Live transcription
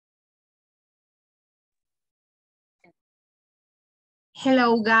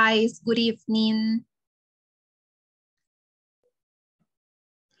Hello, guys. Good evening.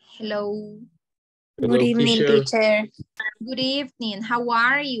 Hello. Good evening, teacher. Good evening. How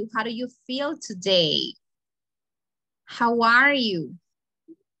are you? How do you feel today? How are you?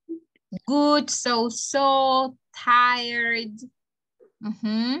 Good, so tired.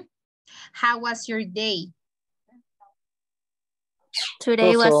 How was your day?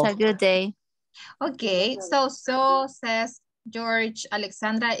 Today was a good day. Okay, so says George,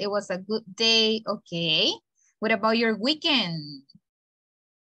 Alexandra, it was a good day. Okay. What about your weekend?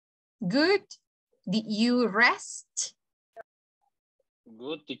 Good? Did you rest?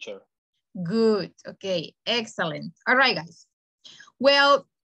 Good, teacher. Good. Okay, excellent. All right, guys. Well,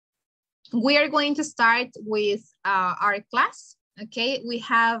 we are going to start with our class. Okay, we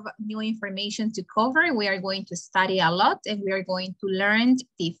have new information to cover. We are going to study a lot and we are going to learn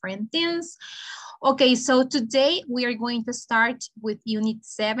different things. Okay, so today we are going to start with Unit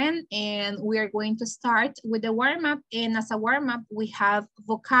 7 and we are going to start with the warm-up, and as a warm-up we have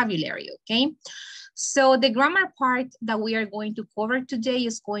vocabulary, okay? So the grammar part that we are going to cover today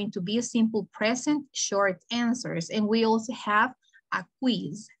is going to be a simple present short answers, and we also have a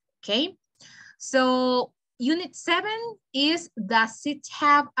quiz, okay? So Unit 7 is Does It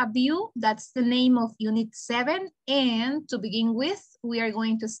Have a View? That's the name of Unit 7. And to begin with, we are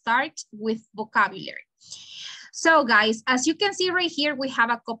going to start with vocabulary. So guys, as you can see right here, we have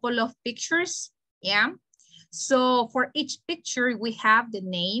a couple of pictures, yeah? So for each picture, we have the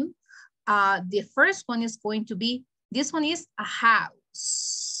name. The first one is going to be, this one is a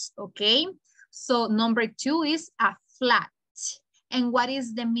house, okay? So number 2 is a flat. And what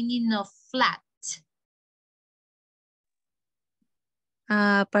is the meaning of flat?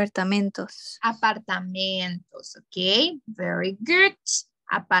 Apartamentos. Apartamentos, okay, very good.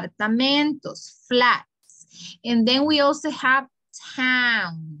 Apartamentos, flats. And then we also have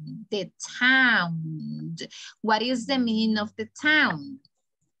town, the town. What is the meaning of the town?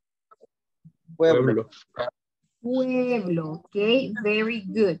 Pueblo. Pueblo, okay, very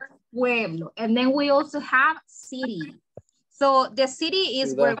good. Pueblo. And then we also have city. So the city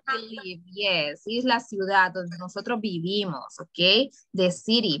is where we live, yes, es la ciudad donde nosotros vivimos, okay, the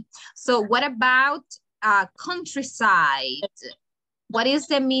city. So what about countryside? What is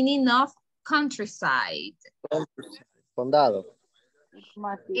the meaning of countryside? Condado.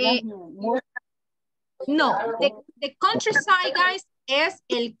 No, the countryside, guys, es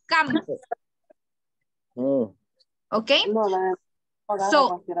el campo. Okay,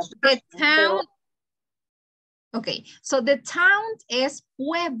 so the town. Okay, so the town es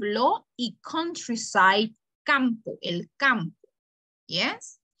pueblo y countryside, campo, el campo,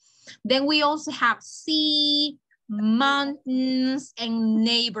 yes? Then we also have sea, mountains, and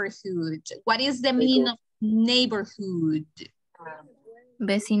neighborhood. What is the meaning of neighborhood?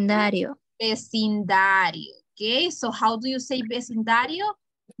 Vecindario. Vecindario, okay? So how do you say vecindario?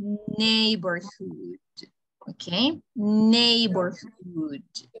 Neighborhood, okay? Neighborhood,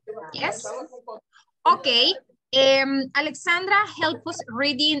 yes? Okay. Alexandra, help us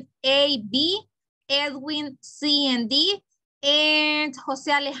reading A, B, Edwin, C and D, and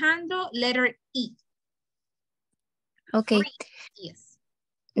Jose Alejandro, letter E. Okay. Yes.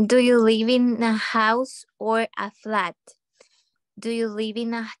 Do you live in a house or a flat? Do you live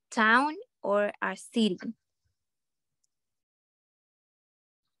in a town or a city?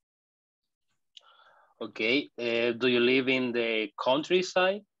 Okay. Do you live in the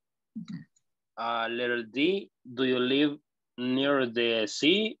countryside? Letter D, do you live near the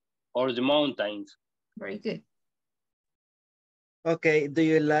sea or the mountains? Very good. Okay, do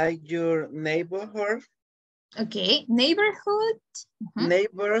you like your neighborhood? Okay, neighborhood.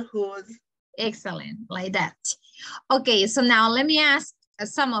 Neighborhood. Excellent, like that. Okay, so now let me ask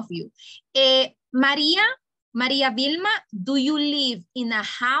some of you. Maria Vilma, do you live in a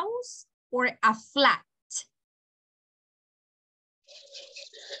house or a flat?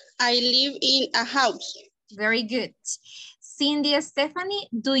 I live in a house. Very good. Cindy Stephanie,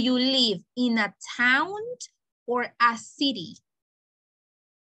 do you live in a town or a city?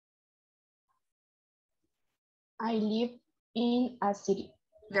 I live in a city.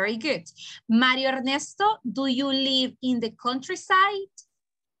 Very good. Mario Ernesto, do you live in the countryside?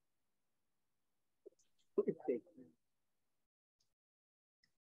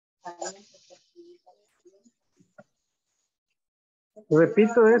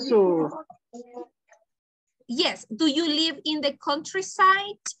 Repito eso. Yes. Do you live in the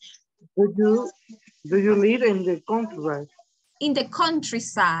countryside? Do you live in the countryside? In the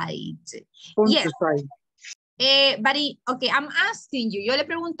countryside. Countryside. Yes. Okay, I'm asking you. Yo le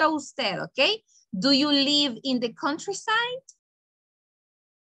pregunto a usted, okay? Do you live in the countryside?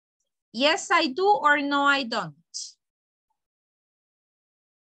 Yes, I do, or no, I don't.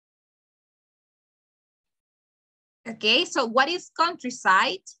 Okay, so what is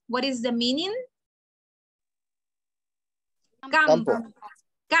countryside? What is the meaning? Campo.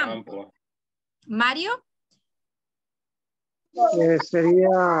 Campo. Mario?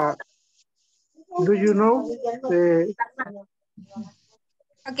 Sería, do you know?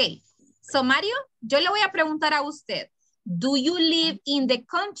 Okay, so Mario, yo le voy a preguntar a usted. Do you live in the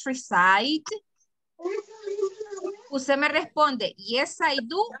countryside? Usted me responde, yes, I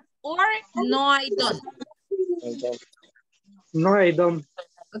do, or no, I don't. No, I don't.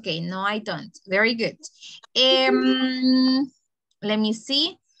 Okay, no, I don't. Very good. Let me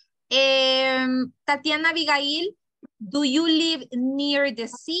see. Tatiana Abigail, do you live near the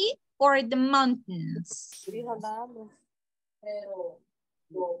sea or the mountains?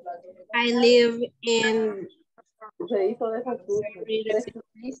 I live in...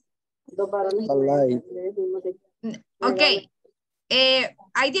 Okay.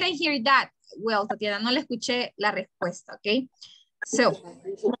 I didn't hear that. Well, Tatiana, no le escuché la respuesta, okay? So.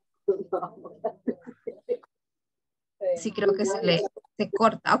 Sí, creo que se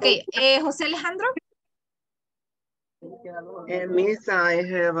corta. Okay, José Alejandro. Miss, I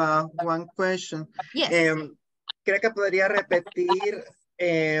have one question. Yes. Creo que podría repetir,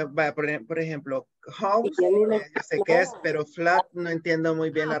 por ejemplo, house, yo sé qué es, pero flat no entiendo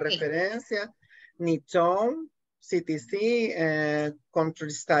muy bien la referencia, ni town, CTC,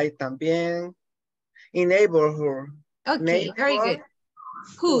 countryside también, y neighborhood. Okay, very good.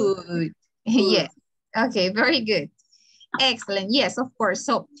 Good. Yes. Okay, very good. Excellent. Yes, of course.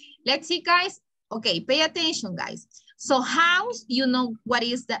 So let's see, guys. Okay, pay attention, guys. So house, you know what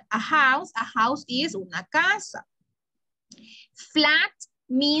is a house? A house is una casa. Flat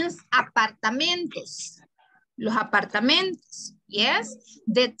means apartamentos. Los apartamentos. Yes.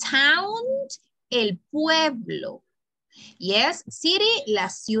 The town, el pueblo. Yes. City, la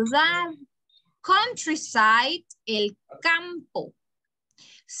ciudad. Countryside, el campo.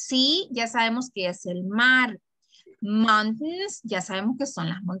 Sea, ya sabemos que es el mar. Mountains, ya sabemos que son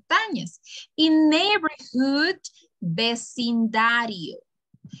las montañas. Y neighborhood, vecindario.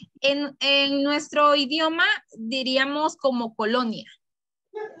 En nuestro idioma diríamos como colonia.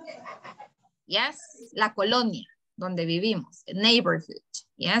 Yes, la colonia donde vivimos, neighborhood.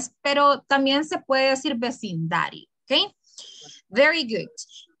 Yes, pero también se puede decir vecindario. Okay, very good.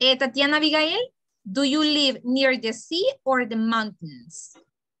 Tatiana Abigail, do you live near the sea or the mountains?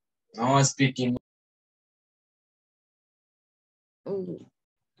 No, I'm speaking. Ooh,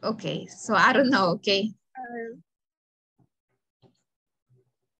 okay, so I don't know, okay.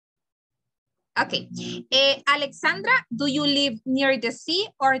 Okay, Alexandra, do you live near the sea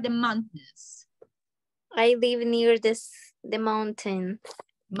or the mountains? I live near the mountain.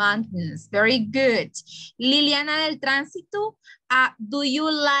 Mountains, very good. Liliana del Tránsito, do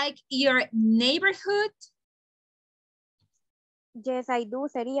you like your neighborhood? Yes, I do,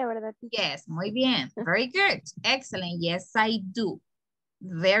 sería, ¿verdad? Yes, muy bien. Very good. Excellent. Yes, I do.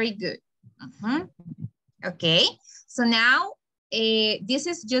 Very good. Okay, so now this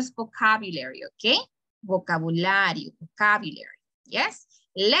is just vocabulary, okay? Vocabulario, vocabulary. Yes,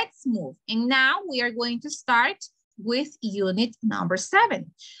 let's move. And now we are going to start with unit number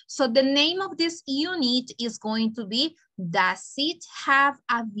 7. So the name of this unit is going to be, does it have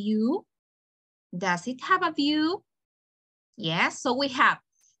a view? Does it have a view? Yes, so we have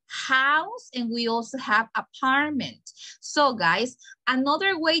house and we also have apartment. So guys,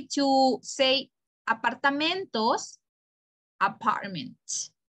 another way to say apartamentos, apartment,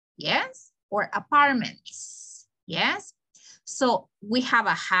 yes, or apartments, yes. So we have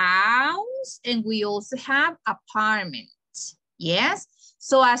a house and we also have apartment, yes.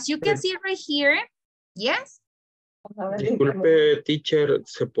 So as you can see right here, yes. Disculpe, teacher,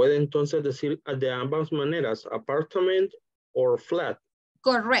 ¿se puede entonces decir de ambas maneras, apartment or flat?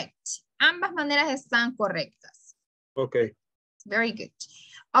 Correct. Ambas maneras están correctas. Okay. Very good.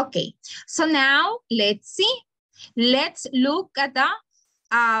 Okay, so now let's see. Let's look at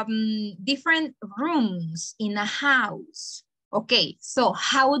the different rooms in a house. Okay, so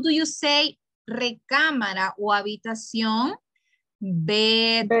how do you say recámara o habitación?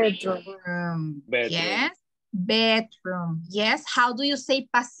 Bedroom. Yes, bedroom. Yes, how do you say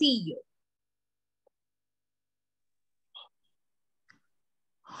pasillo?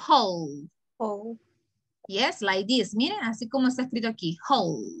 Hall. Oh. Yes, like this. Miren, así como está escrito aquí.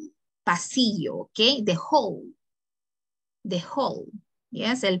 Hall. Pasillo, okay? The hall. The hall.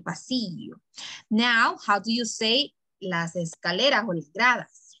 Yes, el pasillo. Now, how do you say las escaleras o las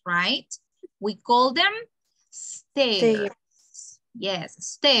gradas, right? We call them stairs. Yes,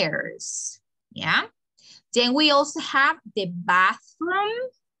 stairs. Yeah. Then we also have the bathroom.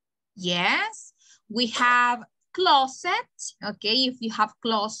 Yes. We have closet. Okay, if you have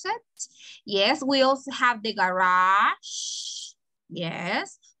closet. Yes, we also have the garage.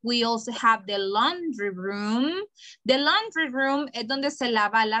 Yes. We also have the laundry room. The laundry room es donde se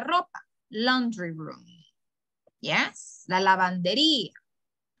lava la ropa. Laundry room. Yes. La lavandería.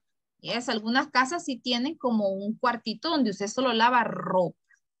 Yes, algunas casas sí tienen como un cuartito donde usted solo lava ropa.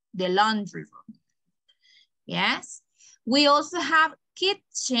 The laundry room. Yes. We also have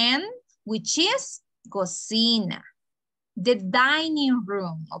kitchen, which is cocina. The dining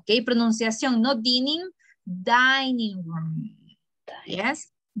room. Okay, pronunciación, no dining, dining room. Yes,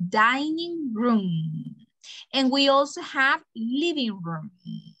 dining room. And we also have living room.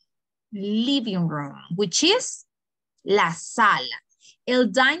 Living room, which is la sala. El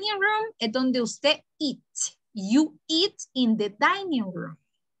dining room es donde usted eat. You eat in the dining room.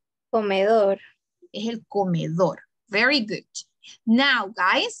 Comedor. Es el comedor. Very good. Now,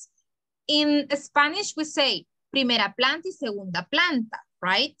 guys, in Spanish we say primera planta y segunda planta,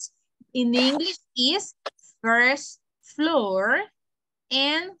 right? In English is first floor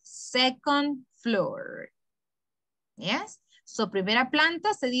and second floor. Yes. So, primera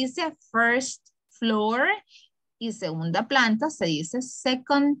planta se dice first floor y segunda planta se dice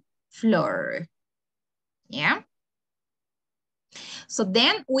second floor. Yeah. So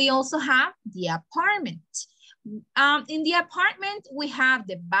then we also have the apartment. In the apartment, we have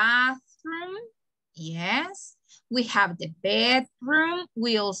the bathroom. Yes. We have the bedroom.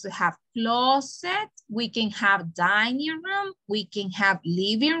 We also have closet. We can have dining room. We can have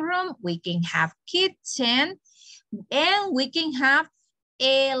living room. We can have kitchen. And we can have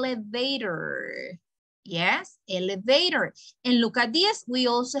elevator. Yes, elevator. And look at this. We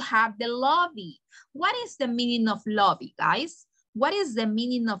also have the lobby. What is the meaning of lobby, guys? What is the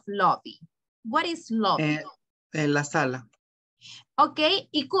meaning of lobby? What is lobby? En la sala. Okay,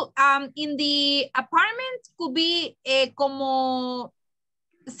 it could, in the apartment could be como,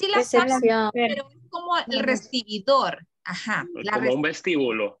 sí, la sala, pero es como el recibidor. Ajá. Como un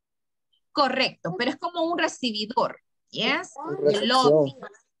vestíbulo. Correcto, pero es como un recibidor. Yes, the lobby.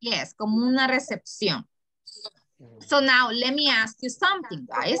 Yes, como una recepción. So now let me ask you something,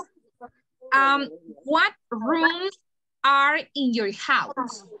 guys. What rooms are in your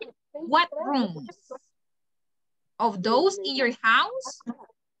house? What rooms? Of those in your house,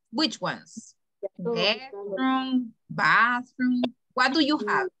 which ones? Bedroom, bathroom, what do you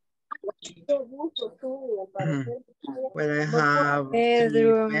have? Well, I have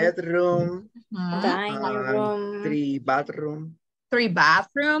bedroom, dining room, 3 bathroom. 3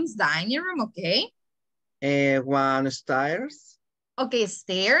 bathrooms, dining room, okay. 1 stairs. Okay,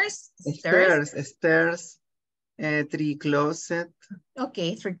 stairs. 3 closet.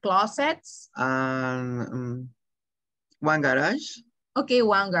 Okay, 3 closets. And 1 garage. Okay,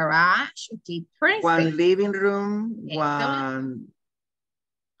 1 garage. Okay, perfect. 1 living room. 1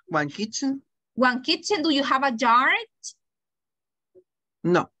 kitchen. 1 kitchen. Do you have a yard?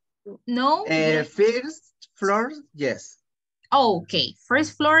 No. No? First floor, yes. Okay,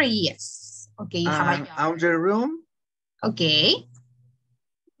 first floor, yes. Okay, you have a yard. Outer room. Okay.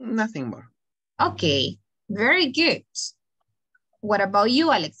 Nothing more. Okay, very good. What about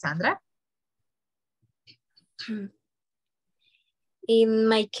you, Alexandra? In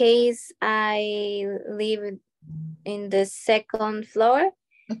my case, I live in the second floor.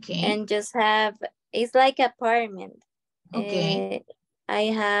 Okay. And just have, it's like apartment. Okay. I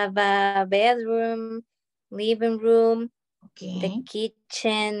have a bedroom, living room, okay. The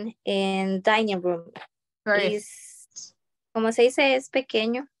kitchen, and dining room. Perfect. ¿Cómo se dice? Es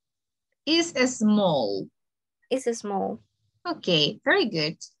pequeño. Is small. It's small. Okay, very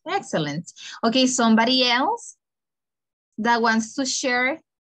good. Excellent. Okay, somebody else that wants to share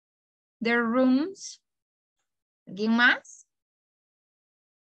their rooms? ¿Alguien más?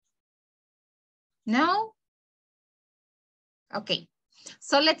 No? Okay.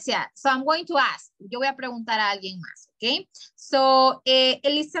 So let's see. So I'm going to ask. Yo voy a preguntar a alguien más. Okay. So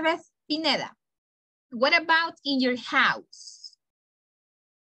Elizabeth Pineda, what about in your house?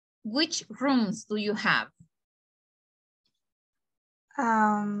 Which rooms do you have?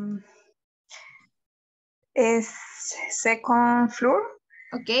 Is second floor.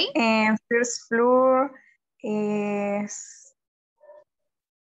 Okay. And first floor is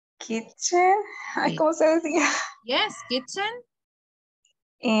kitchen. Okay. ¿Cómo se decía? Yes, kitchen.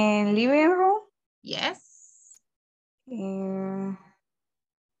 And living room. Yes. El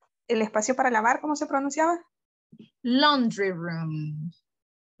espacio para lavar, ¿cómo se pronunciaba? Laundry room.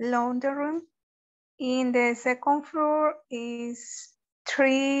 Laundry room. In the second floor is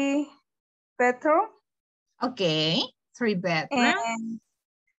 3 bedroom. Okay, 3 bedrooms.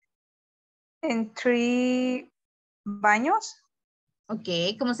 And 3 baños.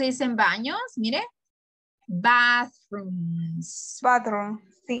 Ok, ¿cómo se dicen baños? Mire. Bathrooms. Bathroom,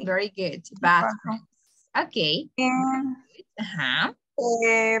 sí. Very good. Bathrooms. Ok. And, Ajá.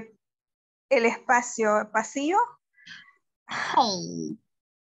 el espacio, pasillo. Hall.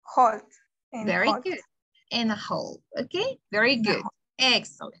 Hall. Very hall. good. And a hall. Okay, very good.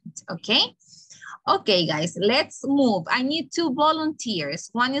 Excellent. Okay. Okay, guys, let's move. I need 2 volunteers.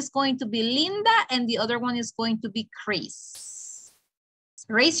 One is going to be Linda and the other one is going to be Chris.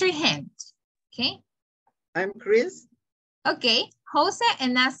 Raise your hand. Okay. I'm Chris. Okay, Jose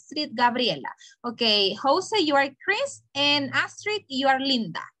and Astrid Gabriela. Okay, Jose, you are Chris, and Astrid, you are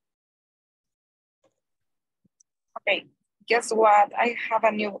Linda. Okay, guess what? I have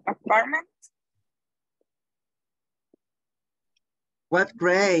a new apartment. What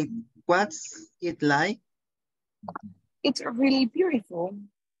great. What's it like? It's really beautiful.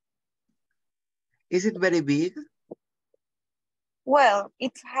 Is it very big? Well,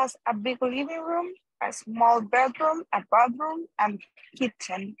 it has a big living room, a small bedroom, a bathroom, and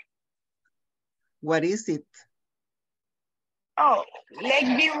kitchen. What is it? Oh,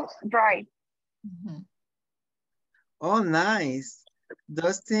 Lakeview Drive. Oh, nice.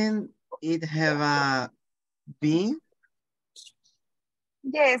 Doesn't it have a bin?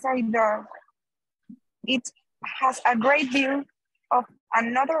 Yes, I do. It has a great view of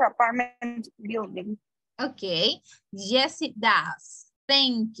another apartment building. Okay, yes, it does.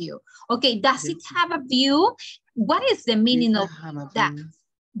 Thank you. Okay, does it have a view? What is the meaning of that?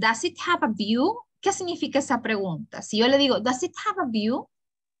 Does it have a view? ¿Qué significa esa pregunta? Si yo le digo, does it have a view?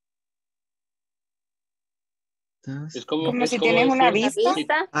 Es como si tienes una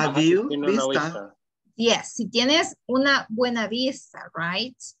vista. A view, vista. Yes, si tienes una buena vista,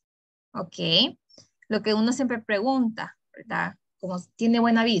 right? Ok. Lo que uno siempre pregunta, ¿verdad? Como si tiene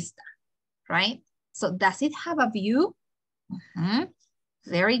buena vista, right? So, does it have a view?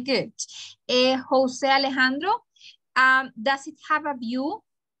 Very good. Jose Alejandro, does it have a view?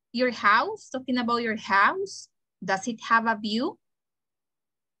 Your house, talking about your house, does it have a view?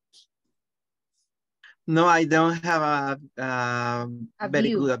 No, I don't have a very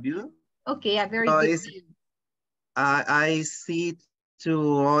view. good view. Okay, a very good view. I see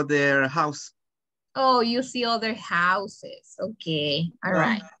to other house. Oh, you see other houses. Okay, all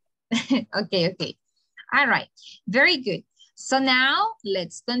right. Okay. All right, very good. So now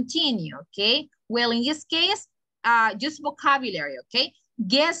let's continue, okay? Well, in this case, just vocabulary, okay?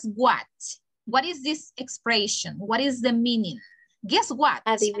 Guess what? What is this expression? What is the meaning? Guess what?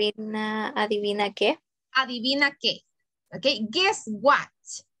 Adivina qué. Adivina qué. Okay, guess what?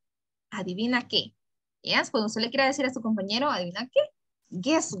 Adivina qué. Yes, cuando usted le quiere decir a su compañero, adivina qué.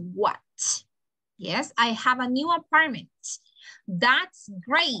 Guess what? Yes, I have a new apartment. That's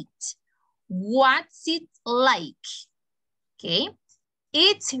great. What's it like? Okay,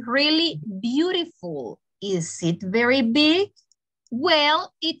 it's really beautiful. Is it very big?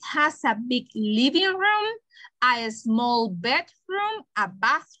 Well, it has a big living room, a small bedroom, a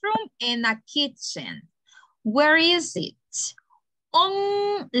bathroom, and a kitchen. Where is it?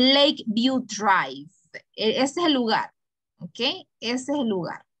 On Lakeview Drive. Ese es el lugar. Okay, ese es el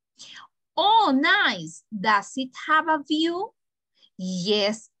lugar. Oh, nice. Does it have a view?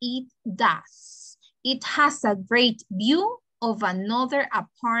 Yes, it does. It has a great view of another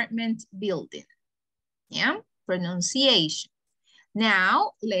apartment building. Yeah, pronunciation.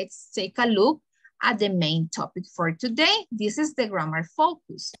 Now, let's take a look at the main topic for today. This is the grammar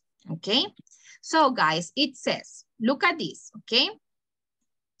focus, okay? So, guys, it says, look at this, okay?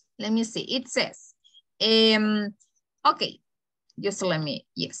 Let me see. It says, okay, just let me,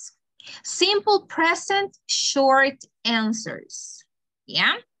 yes. Simple present short answers,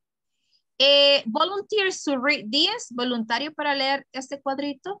 yeah? Volunteers to read this. Voluntario para leer este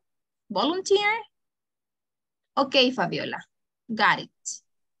cuadrito. Volunteer. Okay, Fabiola. Got it.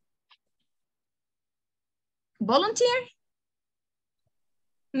 Volunteer?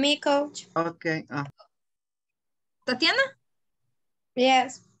 Me, coach. Okay. Tatiana?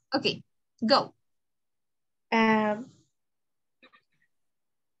 Yes. Okay, go.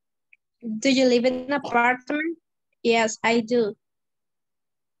 Do you live in an apartment? Yes, I do.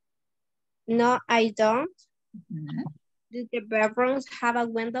 No, I don't. Do the bedrooms have a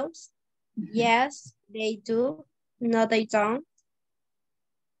windows? Yes, they do. No, they don't.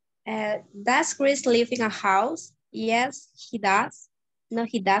 Does Chris live in a house? Yes, he does. No,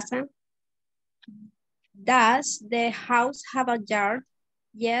 he doesn't. Does the house have a yard?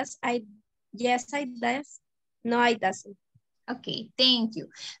 Yes, Yes, I does. No, I doesn't. Okay, thank you.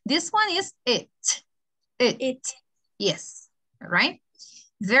 This one is it. It. Yes, all right.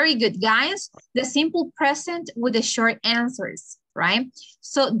 Very good, guys. The simple present with the short answers, right?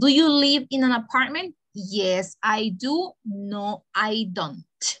 So, do you live in an apartment? Yes, I do. No, I don't.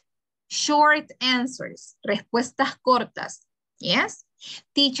 Short answers, respuestas cortas. Yes.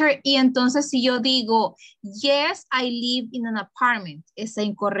 Teacher, y entonces si yo digo, yes, I live in an apartment, ¿es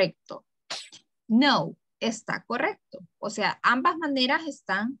incorrecto? No, está correcto. O sea, ambas maneras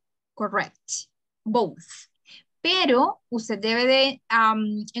están correct. Both. Pero usted debe de,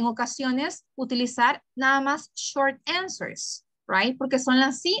 en ocasiones, utilizar nada más short answers, right? Porque son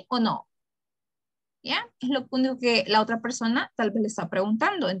las sí o no. ¿Ya? Es lo único que la otra persona tal vez le está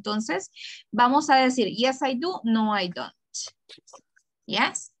preguntando. Entonces, vamos a decir, yes, I do, no, I don't.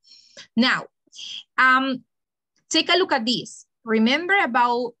 Yes? Now, take a look at this. Remember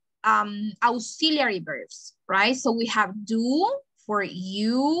about auxiliary verbs, right? So we have do for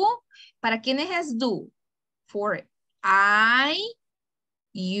you. ¿Para quiénes es do? For I,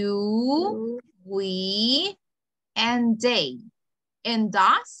 you, we, and they. And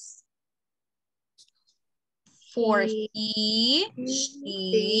does? For he,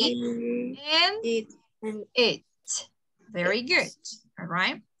 she, and it. Very good. All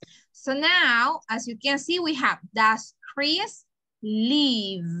right. So now, as you can see, we have, does Chris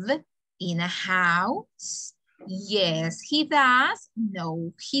live in a house? Yes, he does.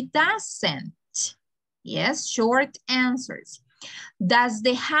 No, he doesn't. Yes, short answers. Does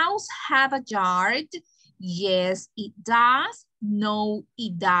the house have a yard? Yes, it does. No,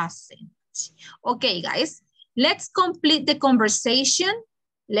 it doesn't. Okay, guys. Let's complete the conversation.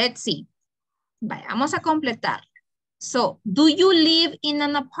 Let's see. Vamos a completar. So, do you live in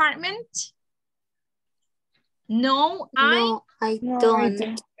an apartment? No, I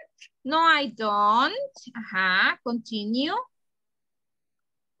don't. No, I don't. Continue.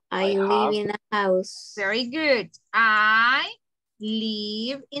 I live in a house. Very good. I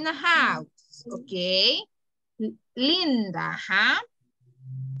live in a house. Okay. Linda,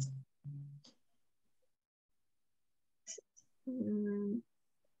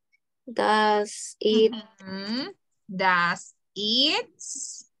 Does it? Does it?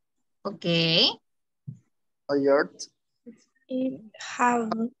 Okay. A yard? It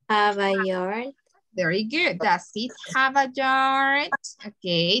have a yard. Very good. Does it have a yard?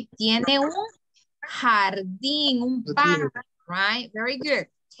 Okay. Tiene un jardín, un parque, right? Very good.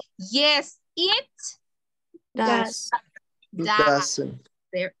 Yes, it does. Doesn't.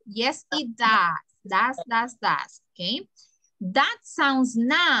 Yes, it does. Does. Okay. That sounds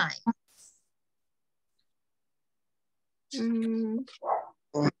nice. Do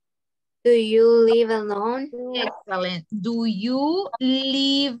you live alone? Excellent. Do you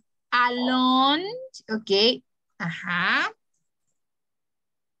live alone? Okay.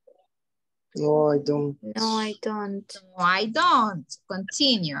 No, I don't. No, I don't. No, I don't.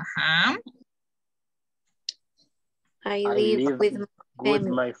 Continue. I live with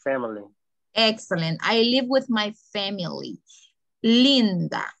my family. Excellent. I live with my family.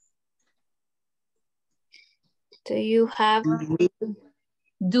 Linda. Do you have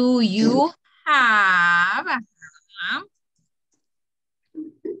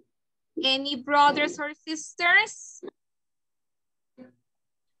any brothers or sisters?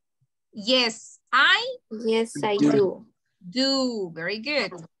 Yes, I do. Do. Very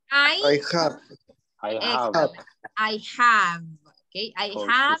good. I have. I have. Okay, I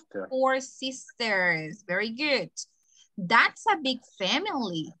have sister. 4 sisters. Very good. That's a big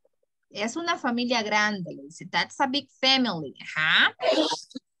family. Es una familia grande. That's a big family.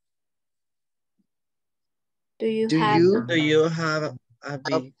 Do you have a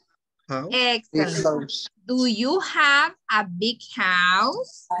big house? Excellent. Do you have a big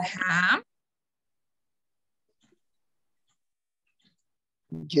house?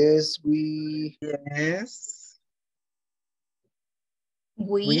 Yes, Yes.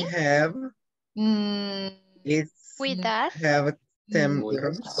 We have. We does. Have 10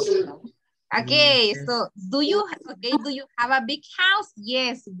 rooms. Okay, so do you have a big house?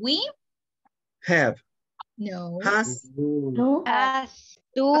 Yes, we have. No. Has. Do.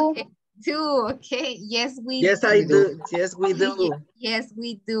 Okay. Do. Okay. Yes, we Yes, do. I do. Yes, we do. Yes,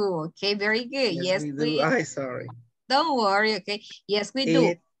 we do. Okay, very good. Yes, we do. I'm sorry. Don't worry. Okay. Yes, we do.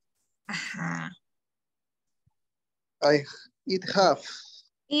 It have.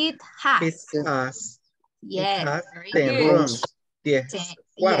 It has. It has. Yes. It has very 10 good. rooms. Yes.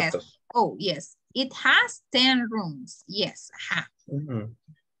 Yes. Oh, yes. It has 10 rooms. Yes.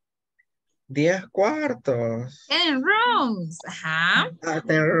 10 cuartos. 10 rooms.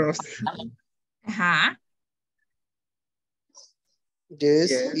 10 rooms. Ajá. Yes,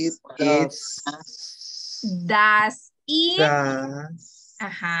 Yes, it does. Does it? Does.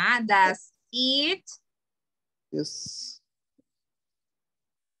 Ajá. Does it? Yes.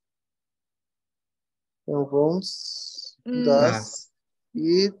 Rooms. Does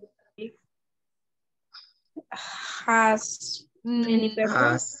it Has any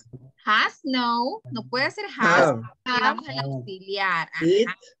purpose? Has, no. No puede ser has. Have. Vamos al auxiliar. It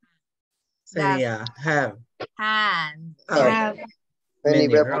Ajá. sería have. Have. many Many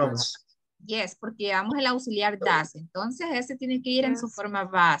weapons? rooms. Yes, porque llevamos el auxiliar does. Entonces, ese tiene que ir en su forma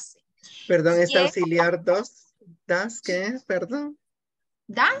base. Perdón, ese Yes. auxiliar dos. ¿Das qué es? Perdón.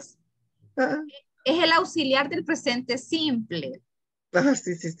 Does Ah, es el auxiliar del presente simple.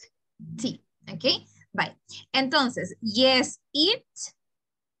 sí, sí, sí. Sí, ok. Bye. Entonces, yes, it.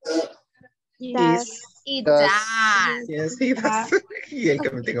 Is. It Does. does. Yes, he does. Y el que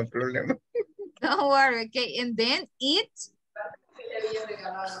me tenga un problema. Don't worry, okay. And then it.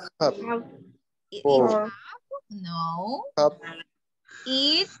 Have. It Or have. No. have.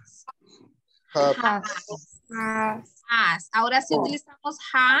 It Have. has. Ahora sí utilizamos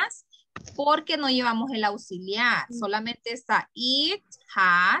has porque no llevamos el auxiliar. Solamente está it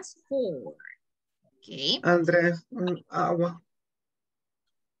has four. Okay. Andrés, agua.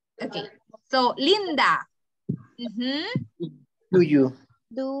 Okay. So, Linda. Do you?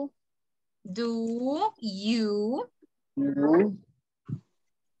 Do you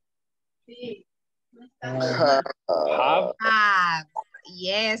Have. have?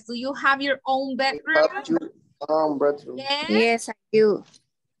 Yes. Do you have your own bedroom? Have your own bedroom? Yes. Yes, I do.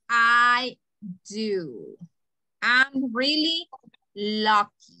 I do. I'm really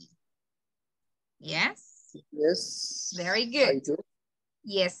lucky. Yes. Yes. Very I good. do.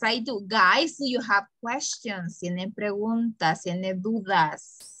 Yes, I do. Guys, do you have questions? ¿Tienen preguntas? ¿Tienen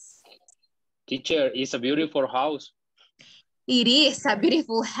dudas? Teacher, it's a beautiful house. It is a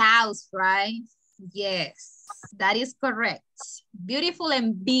beautiful house, right? Yes, that is correct. Beautiful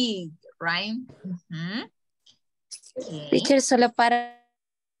and big, right? Okay. Teacher, solo para...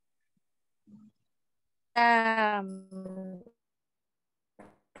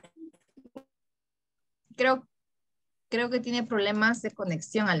 Creo que tiene problemas de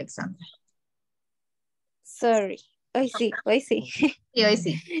conexión, Alexandra. Sorry. Hoy sí, hoy sí. Sí, hoy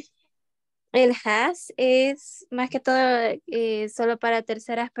sí. El has es más que todo solo para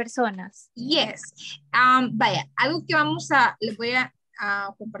terceras personas. Yes. Vaya, algo que les voy a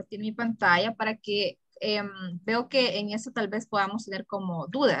compartir mi pantalla para que veo que en eso tal vez podamos tener como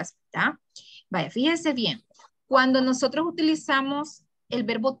dudas, ¿verdad? Vaya, fíjense bien. Cuando nosotros utilizamos el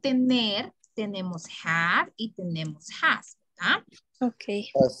verbo tener, tenemos have y tenemos has, ¿verdad? Ok.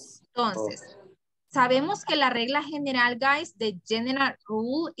 Entonces, sabemos que la regla general, guys, the general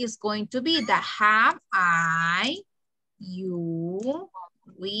rule is going to be the have, I, you,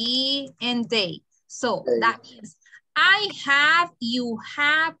 we, and they. So that means I have, you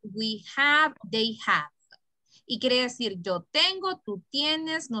have, we have, they have. Y quiere decir yo tengo, tú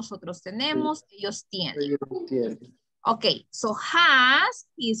tienes, nosotros tenemos, ellos tienen. Okay, so has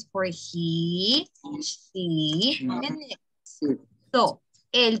is for he, she, and it. So,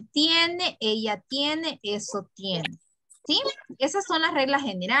 él tiene, ella tiene, eso tiene. ¿Sí? Esas son las reglas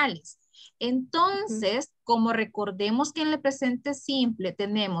generales. Entonces, como recordemos que en el presente simple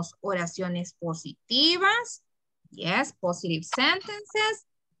tenemos oraciones positivas, yes, positive sentences,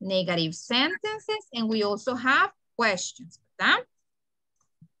 negative sentences, and we also have questions, ¿verdad?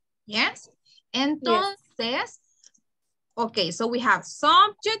 Yes. Entonces, okay, so we have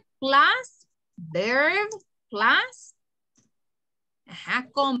subject plus verb plus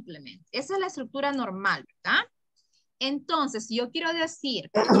complement. Esa es la estructura normal, ¿verdad? Entonces, si yo quiero decir,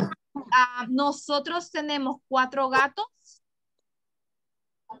 nosotros tenemos 4 gatos.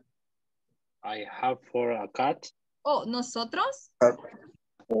 I have for a cat. Oh, nosotros.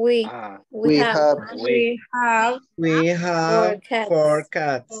 We have 4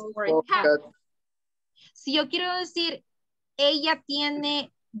 cats. Si yo quiero decir, ella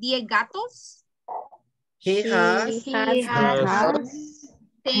tiene 10 gatos. He has 10 cats.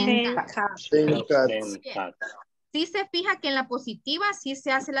 10 cats. ¿Sí se fija que en la positiva sí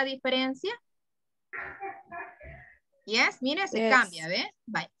se hace la diferencia? Yes, mire, se cambia, ¿ve?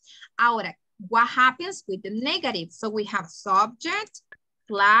 Bye. Ahora, what happens with the negative? So we have subject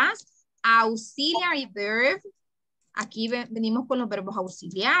plus auxiliary verb. Aquí venimos con los verbos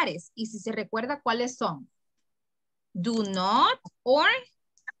auxiliares. Y si se recuerda, ¿cuáles son? Do not or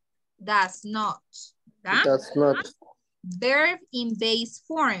does not. ¿verdad? Does not. Verb in base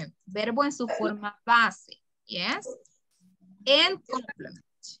form. Verbo en su forma base. Yes. And complement.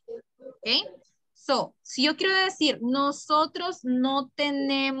 Okay. So, si yo quiero decir, nosotros no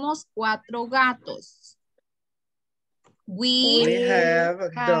tenemos 4 gatos. We have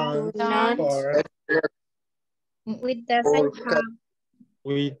done not. for We doesn't have.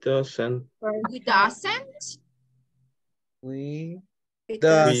 We doesn't. We doesn't. we We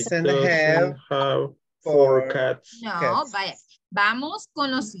doesn't have have 4 4 cats. No, cats. vaya. Vamos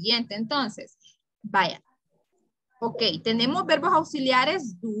con lo siguiente, entonces. Vaya. Ok, tenemos verbos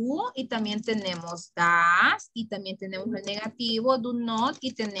auxiliares do y también tenemos does y también tenemos el negativo do not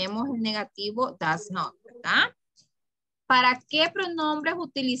y tenemos el negativo does not, ¿verdad? ¿Para qué pronombres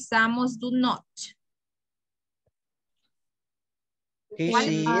utilizamos do not? He, ¿Cuál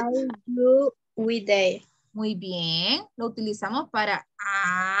she, I, you, we, they. Muy bien, lo utilizamos para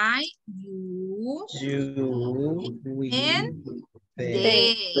I, you, you, we, and they.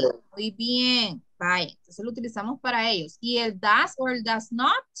 they. Muy bien, vaya, entonces lo utilizamos para ellos. Y el does o el does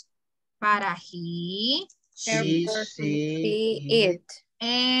not para he, She, she, it.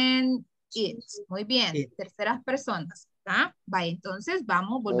 and it. Muy bien, It. terceras personas, ¿verdad? Vaya, entonces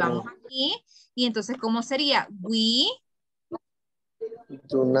volvamos aquí. Y entonces, ¿cómo sería? We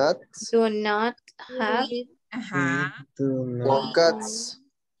Do not Do not have. ajá. We do not for cats.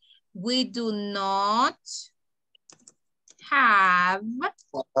 We do not have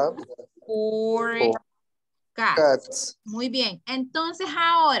Have 4 cats. cats. Muy bien. Entonces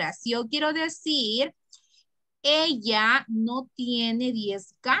ahora, si yo quiero decir, ella no tiene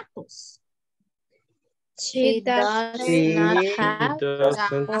 10 gatos. She does She not She have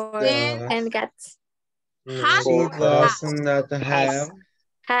doesn't. 4 does. 10 cats. Has, She does has. not have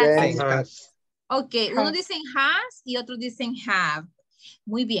Has. 10 cats. Ok, uno dicen has y otros dicen have.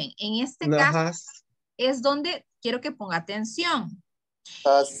 Muy bien, en este No caso has. es donde quiero que ponga atención.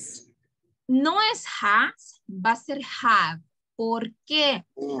 Has. No es has, va a ser have. ¿Por qué?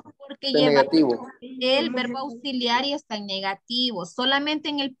 Porque De lleva negativo. el verbo auxiliar y está en negativo. Solamente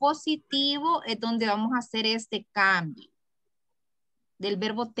en el positivo es donde vamos a hacer este cambio del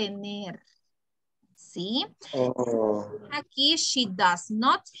verbo tener. ¿Sí? Oh. Aquí, she does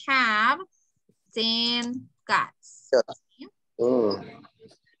not have 10 cats. ¿Sí?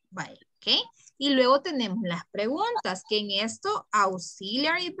 Vale, ¿ok? Y luego tenemos las preguntas, que en esto,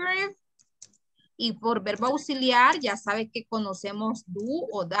 auxiliary verb, y por verbo auxiliar, ya sabe que conocemos do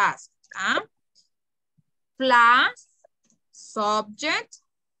o does. ¿Ah? Plus, subject,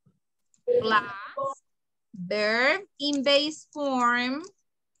 plus, verb in base form,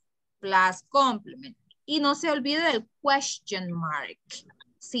 plus complement. Y no se olvide del question mark,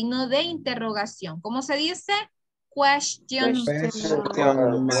 sino de interrogación. ¿Cómo se dice? Question mark.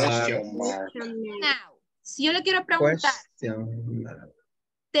 Now, si yo le quiero preguntar, Question mark.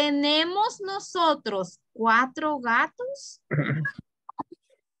 ¿tenemos nosotros 4 gatos?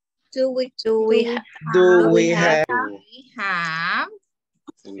 Do we Do we have Do we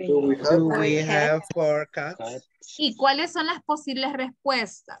have 4 cats? ¿Y cuáles son las posibles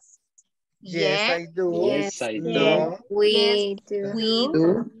respuestas? Yes, I do. Yes, I do. No. We Yes, do. we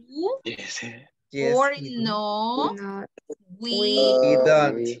do. Yes. Yes, Or we do. no, Not. we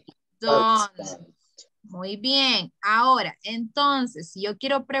don't. don't. Muy bien. Ahora, entonces, si yo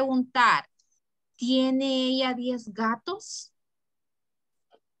quiero preguntar, ¿tiene ella 10 gatos?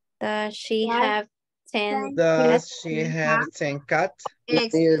 Does she have 10 Does cats? she have 10 cats?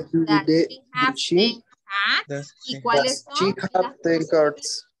 Does she have 10 cats? Does she ¿Y cuáles she son have las 10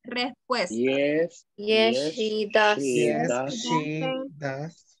 cards? respuestas? Yes. Yes, she does. Yes, does. she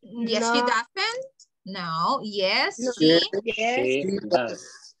does. Yes, she No. doesn't. No. Yes, No. she She does.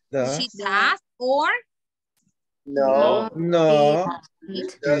 she does. Or No. No, she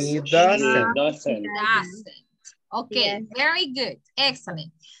she She doesn't. doesn't. doesn't. Okay, Yes. very good.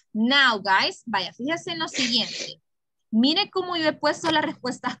 Excellent. Now, guys, vaya, fíjense en lo siguiente. Mire cómo yo he puesto las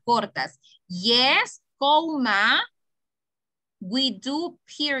respuestas cortas. Yes, coma, we do,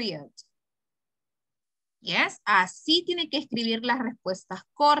 period. Yes, así tiene que escribir las respuestas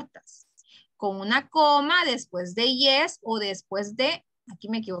cortas. Con una coma después de yes o después de, aquí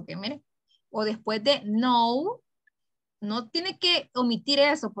me equivoqué, mire, o después de no. No tiene que omitir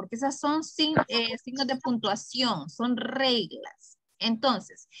eso porque esas son signos de puntuación, son reglas.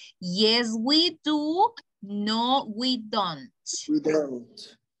 Entonces, yes we do, no we don't. We don't.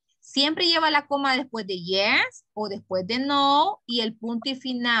 Siempre lleva la coma después de yes o después de no y el punto y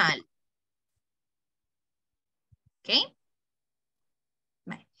final. ¿Ok?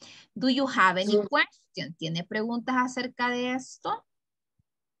 Vale. Do you have any question? ¿Tiene preguntas acerca de esto?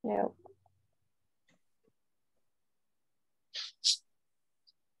 No.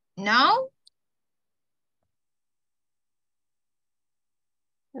 No?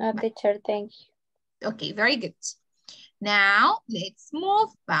 No, teacher, thank you. Okay, very good. Now, let's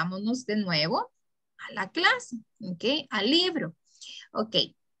move. Vámonos de nuevo a la clase, ok, al libro. Ok,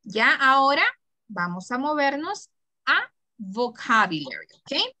 ya ahora vamos a movernos a vocabulary,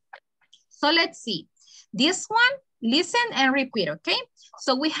 ok? So let's see. This one, listen and repeat, okay?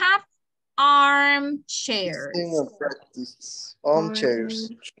 So we have armchairs. Practice. Armchairs.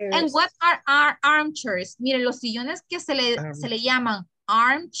 And what are our armchairs? Miren, los sillones que se le llaman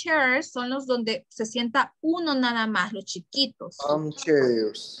armchairs son los donde se sienta uno nada más, los chiquitos.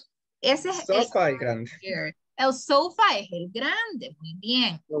 Armchairs. Ese es Sofá el grande. armchair. El sofá es el grande, muy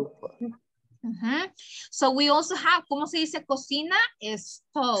bien. So we also have, ¿cómo se dice cocina?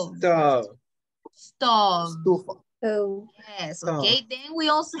 Stove. Stove. Stove. Estufa. Oh. Yes, okay. Then we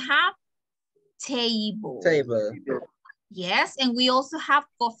also have table. Table. Yes, and we also have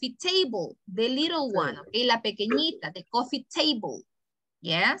coffee table, the little one, okay, la pequeñita, the coffee table.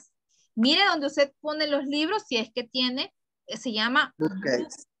 Yes. Mire donde usted pone los libros, si es que tiene, se llama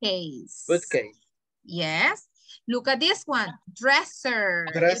bookcase. Bookcase. Yes. Look at this one, dresser.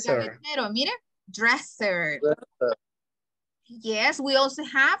 Dresser. El gavetero, mire, dresser. Yes, we also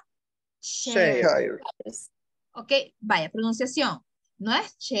have chairs. Ok, vaya, pronunciación. No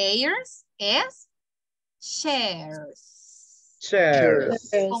es chairs, es chairs. Chairs.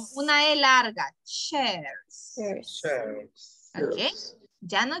 Con una E larga, chairs. Chairs. Ok,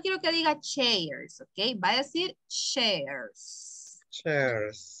 ya no quiero que diga chairs, ok, va a decir chairs.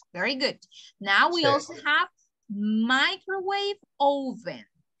 Chairs. Very good. Now we also have microwave oven.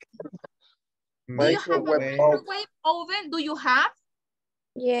 Do you have a microwave oven? Do you have?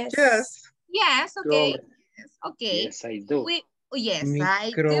 Yes. Yes. Yes, okay. Yes, okay. Yes, I do. Yes,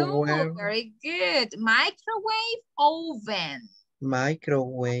 I Microwave. do. Very good. Microwave oven.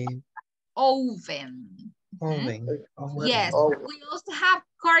 Microwave Oven. oven. Yes, we also have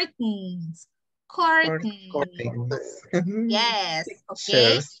curtains. Curtains. Yes,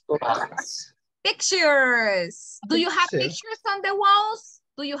 okay. Pictures. Do you have pictures on the walls?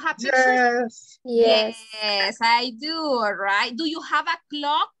 Do you have pictures? Yes. Yes, I do. All right. Do you have a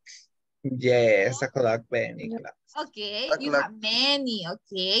clock? Yes, a clock, many clocks. Okay, you have many.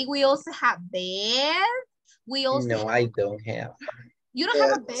 Okay, we also have bed. We also No, I don't have. You don't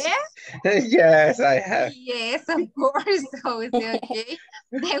have a bed? Yes, I have. Yes, of course. So it's okay.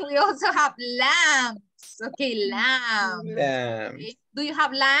 Then we also have lamps. Okay, lamps. Okay. Do you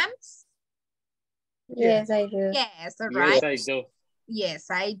have lamps? Yes, I do. Yes, all right. Yes, I do. Yes,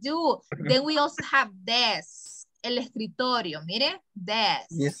 I do. Then we also have desk. El escritorio, mire,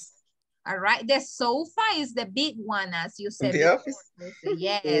 desk. Yes. All right, the sofa is the big one, as you said. The office?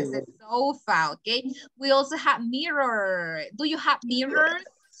 Yes, the sofa, okay. We also have mirror. Do you have mirrors?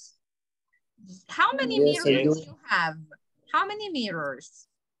 How many mirrors do you have? How many mirrors?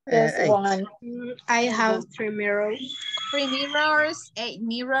 Just one. I have 3 mirrors. 3 mirrors, 8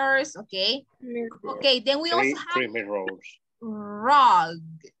 mirrors, okay. Okay, then we also have 3 mirrors. rug.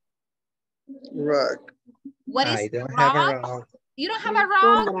 Rug. What is I don't rug? have a rug. You don't have a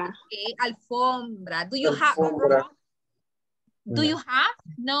rug? Okay, alfombra. Do you have a rug? Do you have?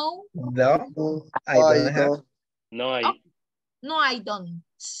 No? No, I don't have. No, I. Oh, no, I don't.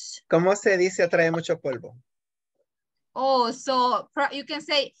 ¿Cómo se dice atrae mucho polvo? Oh, so you can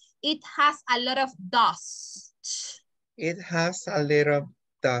say it has a lot of dust. It has a little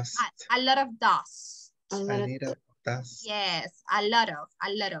dust. A lot of dust. A little dust. Yes, a lot of.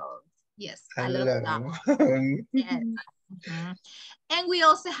 Yes, a lot of dust. Yes. And we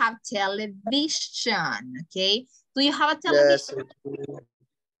also have television, okay? Do you have a television?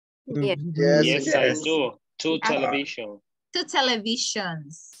 Yes, I do. 2 television. 2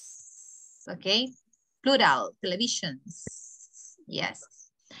 televisions, okay? Plural, televisions, yes.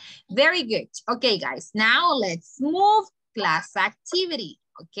 Very good. Okay, guys, now let's move class activity,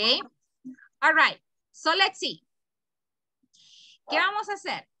 okay? All right, so let's see. ¿Qué vamos a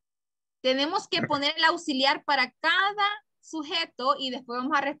hacer? Tenemos que poner el auxiliar para cada sujeto y después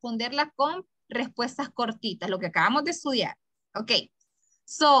vamos a responderla con respuestas cortitas, lo que acabamos de estudiar. Ok.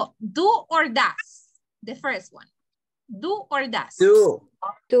 So, do or does. The first one. Do or does. Do.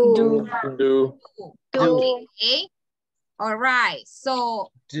 Okay. All right.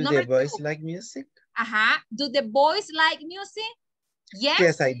 So, do the boys like music? Do the boys like music? Yes.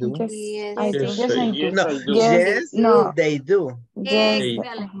 Yes, I do. Yes, I think yes, I do. No, I do. yes, No. they do.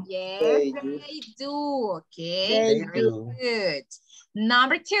 Excellent. Yes, they do. Okay, They very do. good.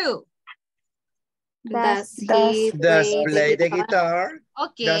 Number 2. Does he play the guitar?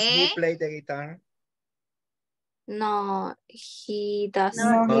 Okay. Does he play the guitar? No, he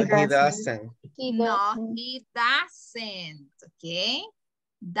doesn't. No, he doesn't. No, he doesn't. Okay.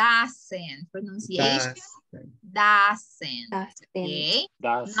 Doesn't. Pronunciation. Doesn't. Okay.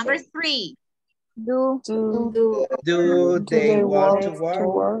 Number 3. Do they want to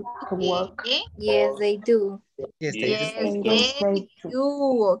work? Okay. Yes, they do. Yes, Yes, they they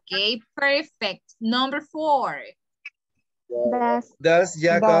do. Okay, perfect. Number 4. Does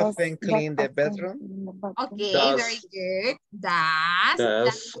Jack often clean the bedroom? Okay, Does. very good.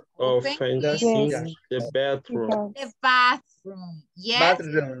 Does Often clean Yes. the bathroom. the bathroom. Yes.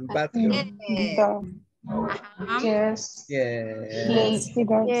 Bathroom. Yes. Yes. He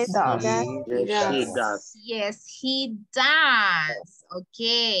does. Yes, he does.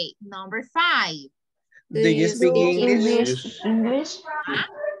 Okay, number 5. Do you speak English?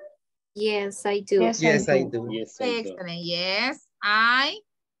 Yes, I do. Yes, I do. Yes, I do. Excellent. Yes, I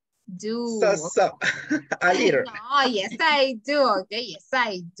do. So, a little. No, yes, I do. Okay, yes,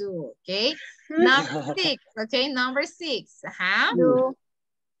 I do. Okay. Number 6. Okay, number 6.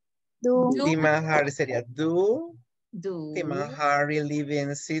 Tim and Harry sería do. Do. Tim and Harry live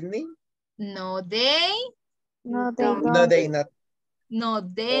in Sydney? No, they. No, they don't. No, they not. No,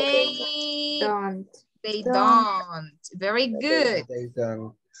 they Don't. They don't. Very good. They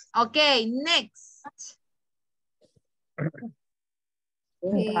don't. Okay, next.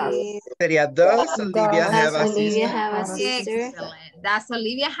 Sería does Olivia have a Olivia sister? have a sister? Excellent. Does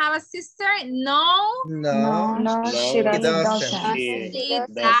Olivia have a sister? No. No, she doesn't. She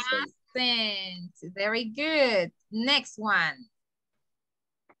doesn't. Very good. Next one.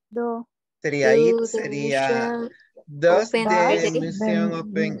 Sería Do it, the sería museum does open the every day? museum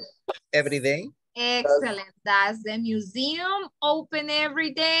open every day? Excellent. Does the museum open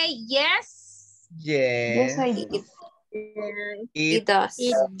every day? Yes. Yes. It does.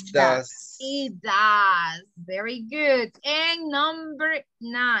 does. It does. Very good. And number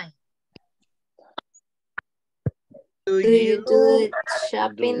 9. Do Do you you do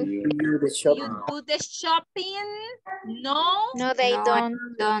shopping? You do the shopping? No. No, they don't.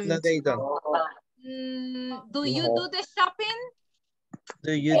 No, they don't. Do you do the shopping?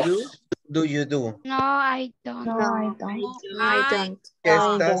 Do you do? Do you do? No, I don't. No, I don't. ¿Qué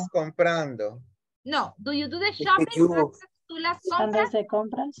estás comprando? No. Do you do the shopping? ¿Haces tú las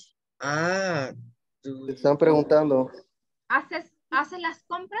compras? Ah, Están preguntando. ¿Haces las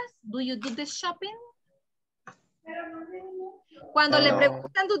compras? Do you do the shopping? Cuando le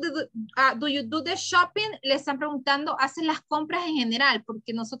preguntan do you do the shopping, le están preguntando, ¿hacen las compras en general?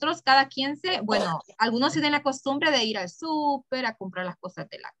 Porque nosotros, cada quien algunos tienen la costumbre de ir al súper, a comprar las cosas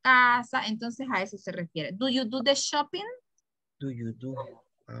de la casa, entonces a eso se refiere. Do you do the shopping? Do you do?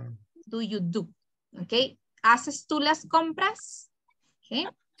 Do you do? ¿Ok? ¿Haces tú las compras?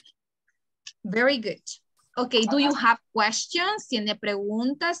 ¿Ok? Very good. Ok, do you have questions? ¿Tiene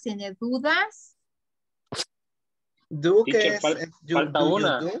preguntas? ¿Tiene dudas? Do que Teacher, falta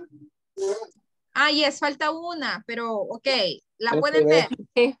una. Ah, yes, falta una, pero ok, ¿la pueden ver?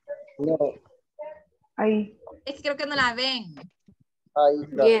 No. Es que creo que no la ven.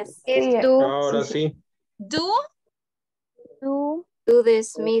 Yes. Do. Ahora sí. Do? Do the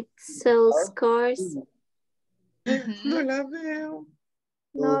Smith sells cars? No la veo.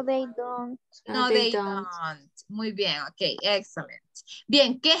 No, they don't. No, they don't. Muy bien, ok, excelente.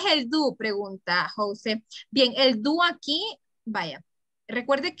 Bien, ¿qué es el do? Pregunta José. Bien, el do aquí, vaya,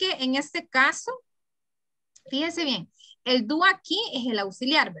 recuerde que en este caso, fíjense bien, el do aquí es el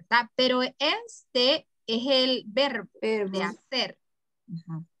auxiliar, ¿verdad? Pero este es el verbo de hacer.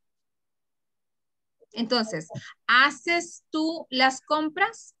 Entonces, ¿haces tú las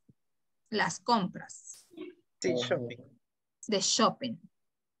compras? Las compras. Sí, shopping. De shopping.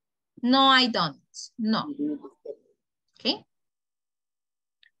 No, I don't. No. ¿Ok?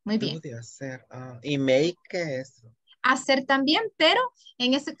 Muy bien. Do de hacer. ¿Y make qué es? Hacer también, pero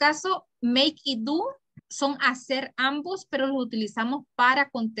en este caso, make y do son hacer ambos, pero los utilizamos para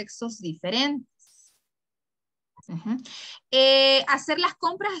contextos diferentes. Hacer las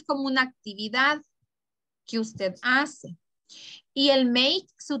compras es como una actividad que usted hace. Y el make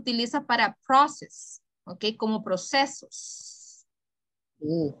se utiliza para process, ¿ok? Como procesos.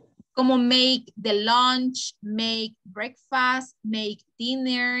 Como make the lunch, make breakfast, make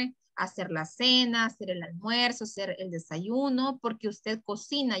dinner, hacer la cena, hacer el almuerzo, hacer el desayuno, porque usted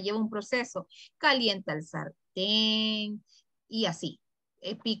cocina, lleva un proceso, calienta el sartén y así,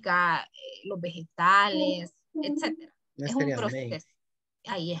 pica los vegetales, etc. Es un proceso. Make.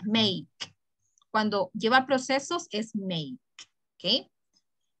 Ahí es make. Cuando lleva procesos es make. ¿Ok?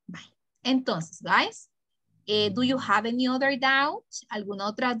 Bye. Entonces, guys, do you have any other doubt? ¿Alguna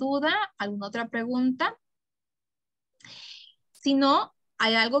otra duda? ¿Alguna otra pregunta? Si no,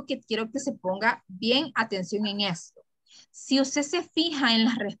 hay algo que quiero que se ponga bien atención en esto. Si usted se fija en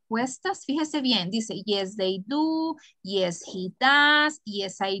las respuestas, fíjese bien, dice yes they do, yes he does,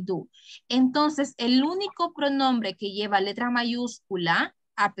 yes I do. Entonces, el único pronombre que lleva letra mayúscula,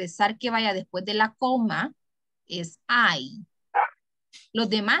 a pesar que vaya después de la coma, es I. Los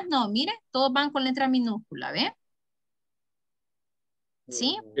demás no, mire, todos van con letra minúscula, ¿ve?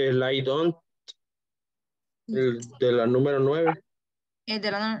 ¿Sí? El I don't, el de la número 9. El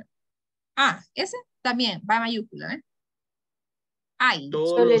de la... Ah, ese también va mayúscula, ¿eh? I.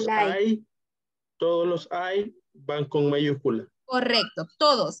 Todos los I van con mayúscula. Correcto,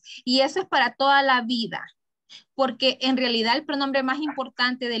 todos. Y eso es para toda la vida. Porque en realidad el pronombre más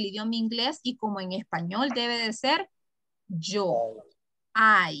importante del idioma inglés y como en español debe de ser yo.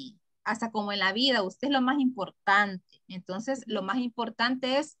 I. Hasta como en la vida, usted es lo más importante. Entonces, lo más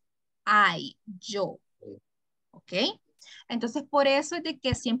importante es I, yo. ¿Ok? Entonces, por eso es de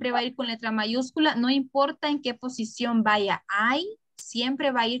que siempre va a ir con letra mayúscula. No importa en qué posición vaya I,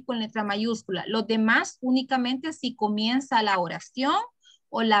 siempre va a ir con letra mayúscula. Los demás únicamente si comienza la oración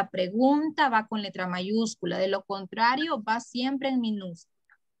o la pregunta va con letra mayúscula. De lo contrario, va siempre en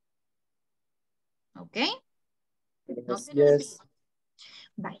minúscula. ¿Ok? No se lo olvide.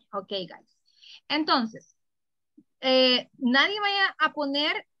 Bye. Ok, guys. Entonces, nadie vaya a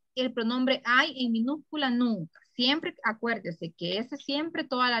poner el pronombre I en minúscula nunca. Siempre acuérdese que ese siempre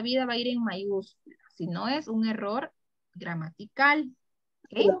toda la vida va a ir en mayúscula. Si no es un error gramatical.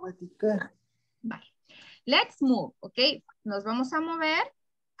 ¿Okay? Gramatical. Bye. Let's move. ¿Ok? Nos vamos a mover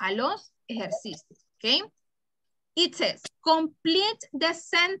a los ejercicios. ¿Ok? It says, complete the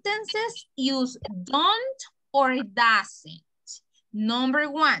sentences, use don't or doesn't. Number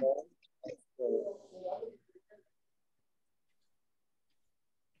 1.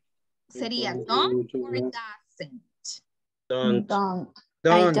 Sería don't or doesn't. Don't.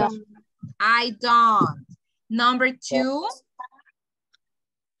 I don't. Number 2.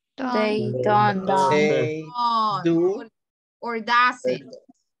 They don't. They do. Or doesn't.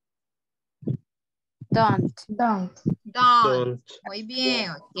 Don't. Muy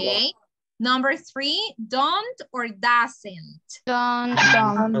bien, ok. Number 3, don't or doesn't. Don't.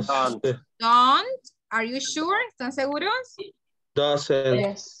 Don't. Are you sure? ¿Están seguros? Doesn't.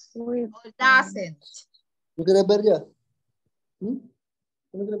 Yes. Or doesn't. ¿Tú quieres ver ya? ¿No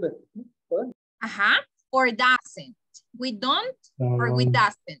quieres ver? Ajá. Or doesn't. We don't or we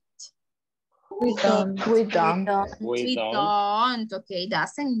doesn't. We don't. Okay,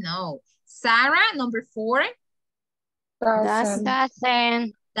 doesn't, no. Sarah, number 4. Doesn't.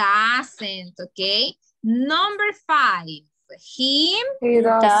 Doesn't, okay. Number 5. Him. He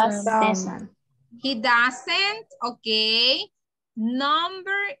doesn't. He doesn't, okay.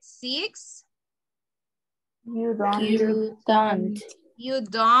 Number 6. You don't. You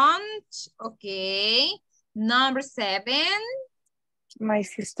don't, okay. Number 7. My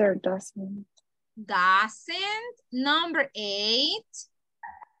sister doesn't. Doesn't. Number 8.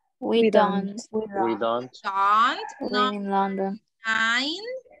 We don't. Don't. Live in London. 9.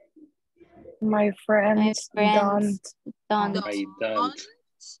 My friends don't. Don't.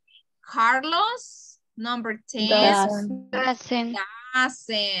 Carlos, number 10. Doesn't.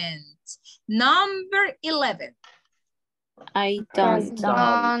 Number 11. I don't.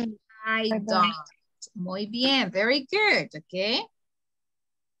 I don't. Muy bien, very good, okay.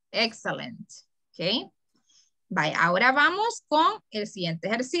 Excellent, okay. Bye, ahora vamos con el siguiente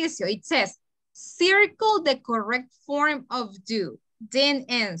ejercicio. It says, circle the correct form of do, then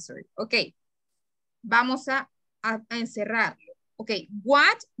answer. Okay, vamos a encerrarlo. Okay,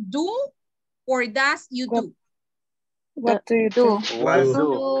 what do or does you do? What do you do? What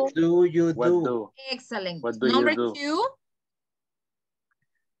do you do? Excellent. What do Number you do? 2.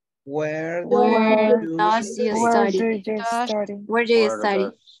 Where Does you study? Where do you study?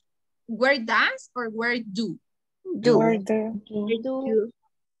 Where does or where do? Where do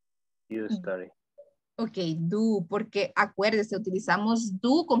You study. Ok, do, porque acuérdese, utilizamos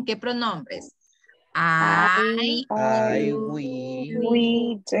do con qué pronombres. I,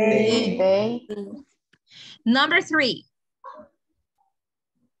 we, they. Number 3.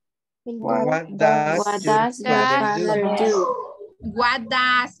 What does your father do? What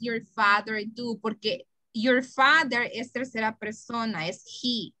does your father do? Porque your father es tercera persona, es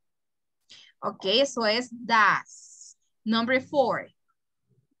he. Ok, eso es does. Number 4.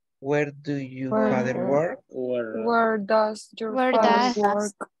 Where do your father work? Where does your father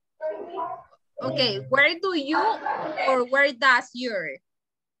work? Okay, where do you or where does your?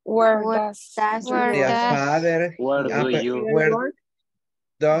 Where does Your father? Where do Where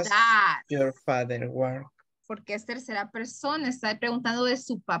does your father work? Porque es tercera persona, está preguntando de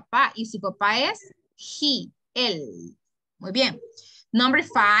su papá y su papá es he, él. Muy bien. Number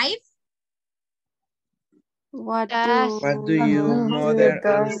 5. What do your mother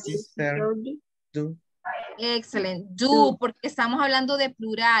and sister do? Excellent. Do, porque estamos hablando de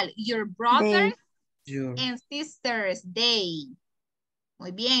plural. Your brothers and sisters, they.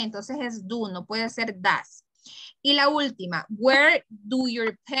 Muy bien, entonces es do, no puede ser does. Y la última, where do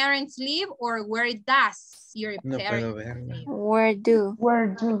your parents live or where does your parents live? Where do.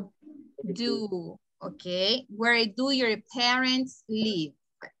 Do, okay. Where do your parents live?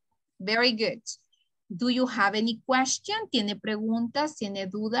 Very good. Do you have any question? ¿Tiene preguntas? ¿Tiene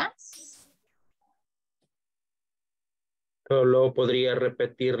dudas? Solo podría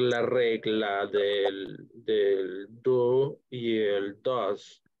repetir la regla del do y el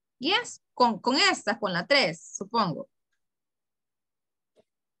does. Yes, con esta, con la 3, supongo.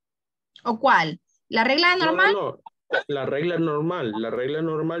 ¿O cuál? ¿La regla normal? No. La regla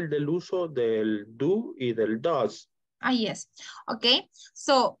normal del uso del do y del does. Yes. Okay.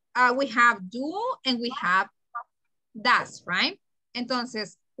 So we have do and we have does, right?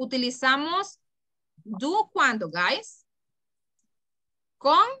 Entonces, utilizamos do cuando, guys?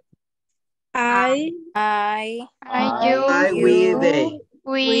 Con I,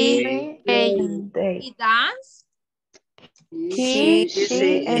 we, they. y does He,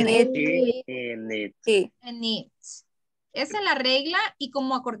 she, and it. and it. Esa es la regla y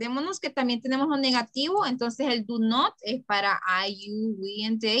como acordémonos que también tenemos lo negativo, entonces el do not es para I, you, we,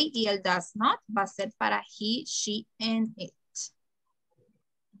 and they y el does not va a ser para he, she, and it.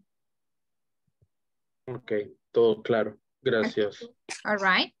 Ok, todo claro. Gracias. All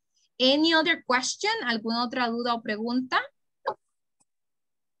right. Any other question? ¿Alguna otra duda o pregunta?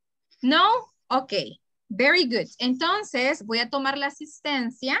 No? Ok. Very good. Entonces, voy a tomar la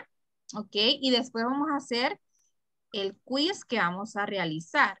asistencia. Ok. Y después vamos a hacer el quiz que vamos a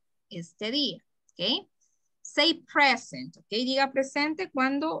realizar este día. Ok. Say present. Ok. Diga presente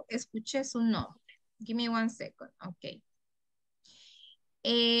cuando escuche su nombre. Give me 1 second. Ok.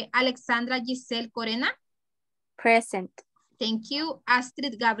 Alexandra Giselle Corena. Present. Thank you.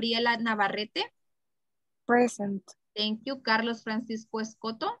 Astrid Gabriela Navarrete. Present. Thank you. Carlos Francisco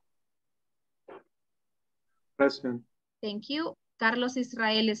Escoto. Present. Thank you. Carlos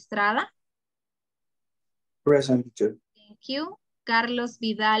Israel Estrada. Present, teacher. Thank you. Carlos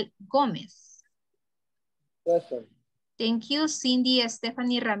Vidal Gómez. Present. Thank you. Cindy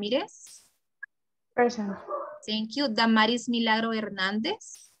Stephanie Ramírez. Present. Thank you. Damaris Milagro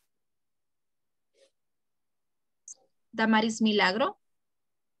Hernández. Damaris Milagro.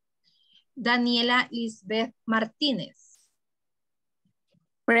 Daniela Lisbeth Martínez.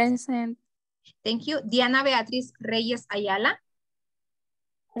 Present. Thank you. Diana Beatriz Reyes Ayala.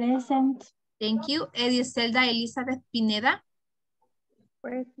 Present. Thank you. Ediselda Elizabeth Pineda.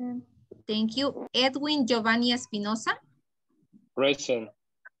 Present. Thank you. Edwin Giovanni Espinosa. Present.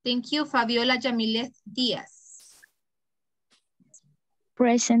 Thank you. Fabiola Yamilet Díaz.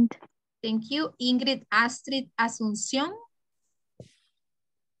 Present. Thank you. Ingrid Astrid Asunción.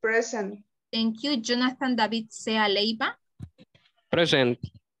 Present. Thank you. Jonathan David Sea Leiva. Present.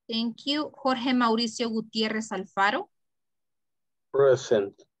 Thank you. Jorge Mauricio Gutiérrez Alfaro.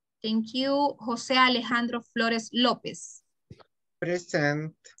 Present. Thank you. José Alejandro Flores López.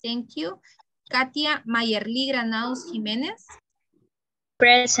 Present. Thank you. Katia Mayerly Granados Jiménez.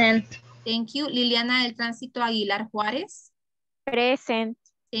 present, Thank you. Liliana del Tránsito Aguilar Juárez. Present.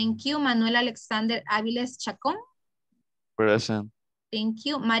 Thank you. Manuel Alexander Áviles Chacón. Present. Thank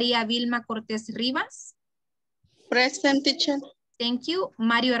you. María Vilma Cortés Rivas. present, teacher. Thank you.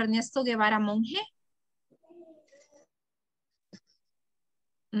 Mario Ernesto Guevara Monge.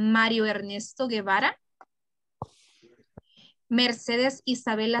 Mario Ernesto Guevara. Mercedes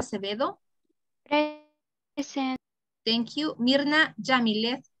Isabel Acevedo. Present. Thank you. Mirna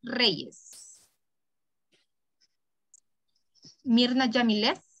Yamilet Reyes. Mirna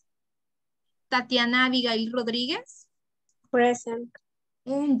Yamilet. Tatiana Abigail Rodríguez. present,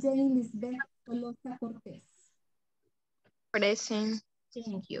 And Jane Lisbeth Tolosa Cortés. Present.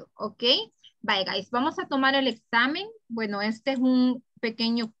 Thank you. Ok. Bye, guys. Vamos a tomar el examen. Bueno, este es un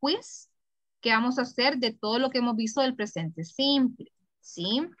pequeño quiz que vamos a hacer de todo lo que hemos visto del presente simple.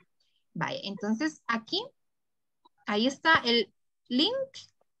 ¿Sí? Vaya, entonces aquí, ahí está el link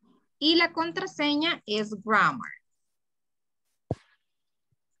y la contraseña es grammar.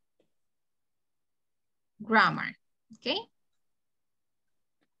 Grammar. ¿Ok?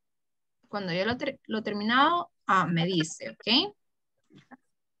 Cuando yo lo he terminado, me dice, ¿ok?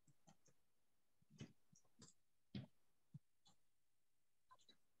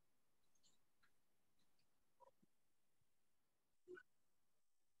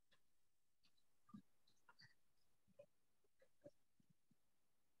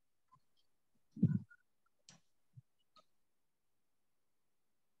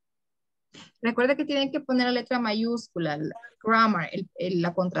 Recuerde que tienen que poner la letra mayúscula, el grammar,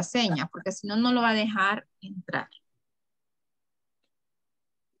 la contraseña, porque si no, no lo va a dejar entrar.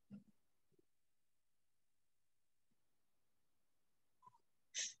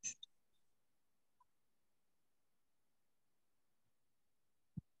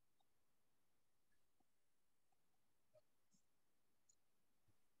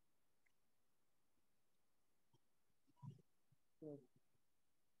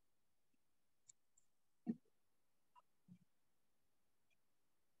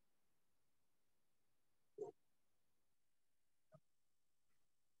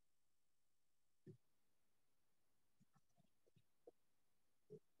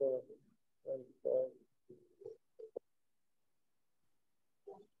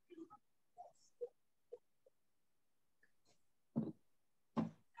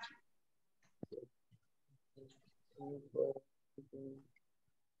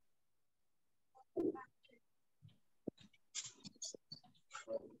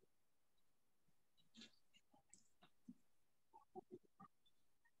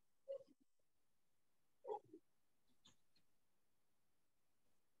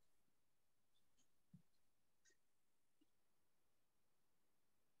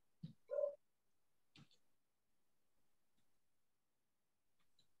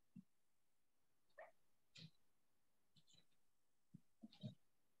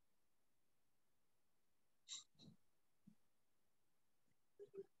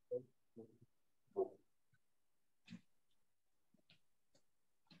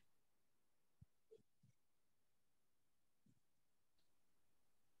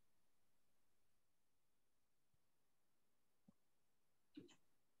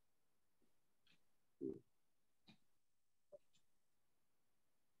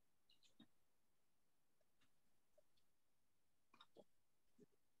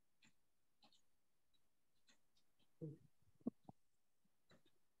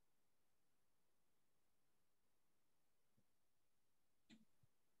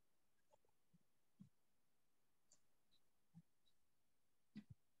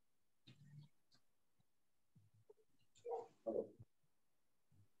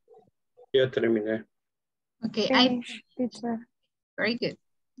 Ya terminé. Okay, Finish, teacher. very good.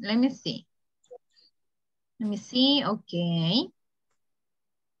 Let me see. Let me see, okay.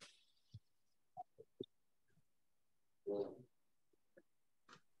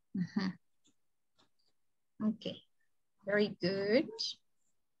 Okay, very good.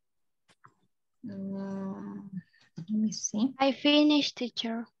 Let me see. I finished,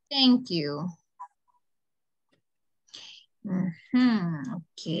 teacher. Thank you.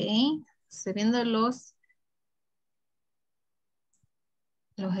 Ok. Estoy viendo los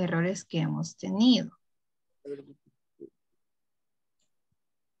errores que hemos tenido.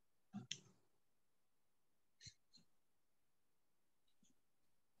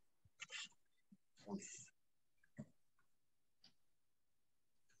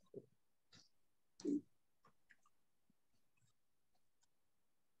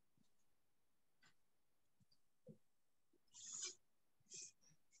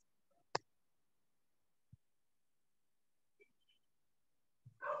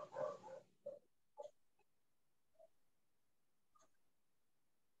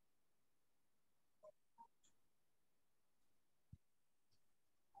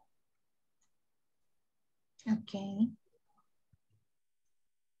 Ok.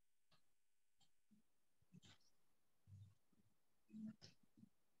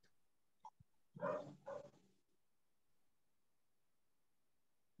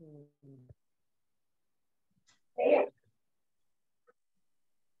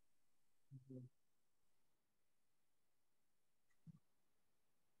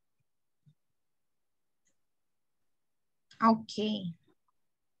 Ok.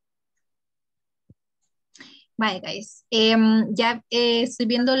 Bye, guys. Ya estoy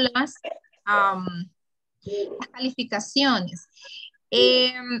viendo las calificaciones.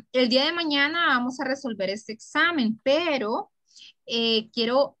 El día de mañana vamos a resolver este examen, pero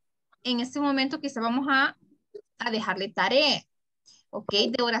quiero en este momento quizá vamos a dejarle tarea, ¿ok?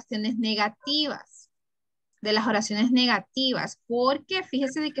 De oraciones negativas, de las oraciones negativas, porque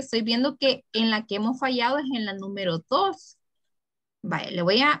fíjese de que estoy viendo que en la que hemos fallado es en la número 2. Vaya, le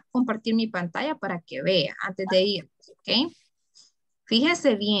voy a compartir mi pantalla para que vea antes de ir, ¿ok?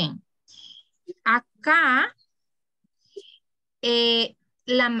 Fíjese bien. Acá,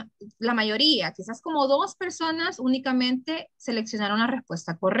 la mayoría, quizás como 2 personas únicamente seleccionaron la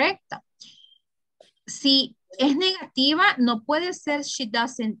respuesta correcta. Si es negativa, no puede ser she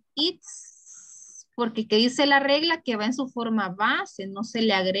doesn't eat Porque ¿qué dice la regla? Que va en su forma base, no se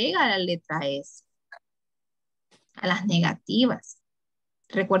le agrega la letra S. A las negativas.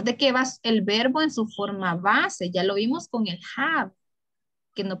 Recuerde que va el verbo en su forma base, ya lo vimos con el have,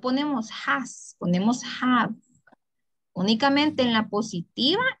 que no ponemos has, ponemos have. Únicamente en la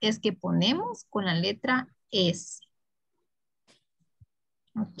positiva es que ponemos con la letra S.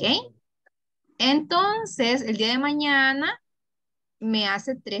 ¿Ok? Entonces, el día de mañana me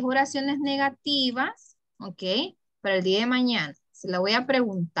hace 3 oraciones negativas, ¿ok? Para el día de mañana. Se la voy a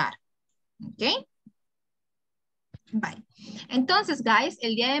preguntar, ¿ok? Bye. Entonces, guys,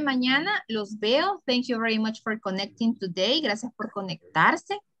 el día de mañana los veo. Thank you very much for connecting today. Gracias por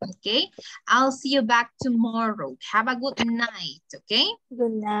conectarse, ¿ok? I'll see you back tomorrow. Have a good night, ¿ok?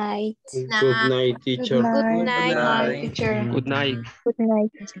 Good night. Good night, teacher. Good night. Good night. Teacher. Good night. Good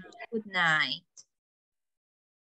night. Good night.